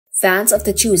Fans of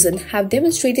The Chosen have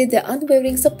demonstrated their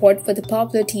unwavering support for the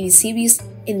popular TV series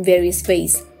in various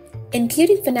ways,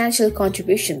 including financial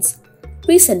contributions.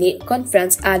 Recently, a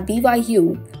conference at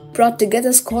BYU brought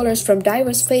together scholars from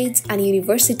diverse faiths and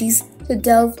universities to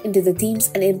delve into the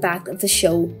themes and impact of the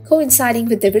show, coinciding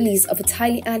with the release of its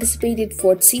highly anticipated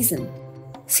fourth season.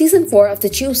 Season 4 of The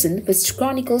Chosen, which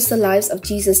chronicles the lives of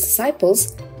Jesus'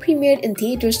 disciples, premiered in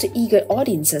theaters to eager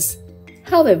audiences.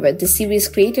 However, the series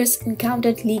creators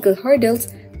encountered legal hurdles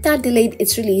that delayed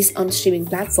its release on streaming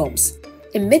platforms.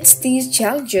 Amidst these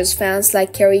challenges, fans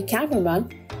like Kerry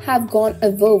Cameraman have gone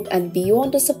above and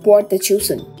beyond to support The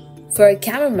Chosen. For a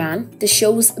cameraman, the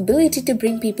show's ability to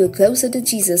bring people closer to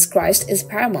Jesus Christ is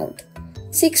paramount.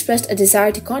 She expressed a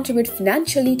desire to contribute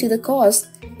financially to the cause,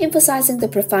 emphasizing the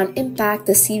profound impact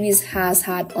the series has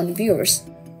had on viewers.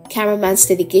 Cameraman's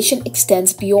dedication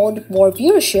extends beyond more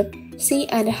viewership. She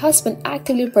and her husband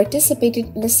actively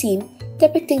participated in a scene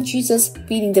depicting Jesus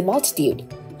feeding the multitude,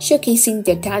 showcasing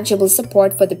their tangible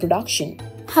support for the production.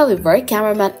 However,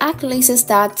 cameraman acknowledges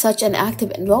that such an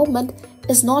active involvement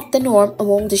is not the norm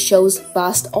among the show's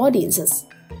vast audiences.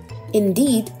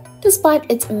 Indeed, despite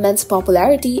its immense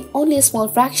popularity, only a small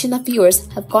fraction of viewers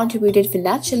have contributed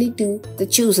financially to The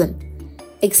Chosen.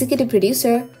 Executive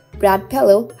producer Brad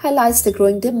Pello highlights the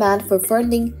growing demand for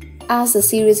funding as the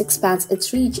series expands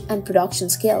its reach and production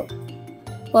scale.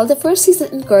 While the first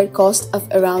season incurred costs of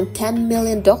around $10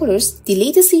 million, the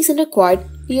latest season required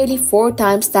nearly 4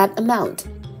 times that amount.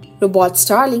 Robot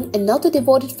Starling, another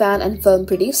devoted fan and film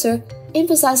producer,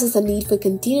 emphasizes the need for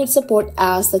continued support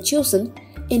as The Chosen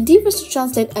endeavors to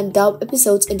translate and dub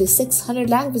episodes into 600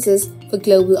 languages for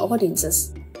global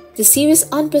audiences. The series'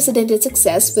 unprecedented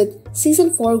success, with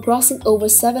Season 4 grossing over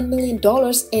 $7 million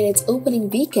in its opening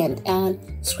weekend and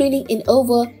screening in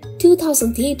over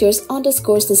 2,000 theaters,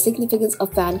 underscores the significance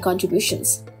of fan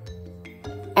contributions.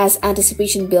 As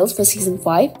anticipation builds for Season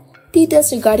 5,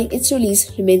 details regarding its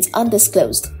release remains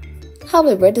undisclosed.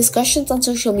 However, discussions on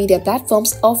social media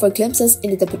platforms offer glimpses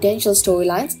into the potential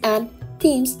storylines and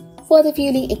themes, further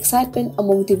fueling excitement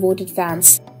among devoted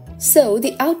fans. So,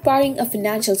 the outpouring of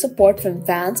financial support from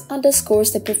fans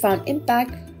underscores the profound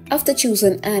impact of The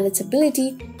Chosen and its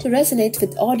ability to resonate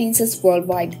with audiences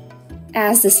worldwide.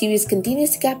 As the series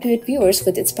continues to captivate viewers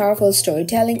with its powerful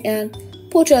storytelling and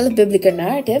portrayal of biblical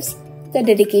narratives, the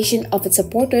dedication of its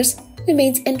supporters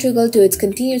remains integral to its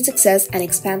continued success and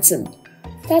expansion.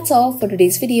 That's all for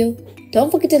today's video. Don't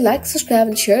forget to like, subscribe,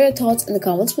 and share your thoughts in the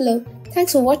comments below.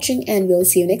 Thanks for watching, and we'll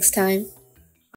see you next time.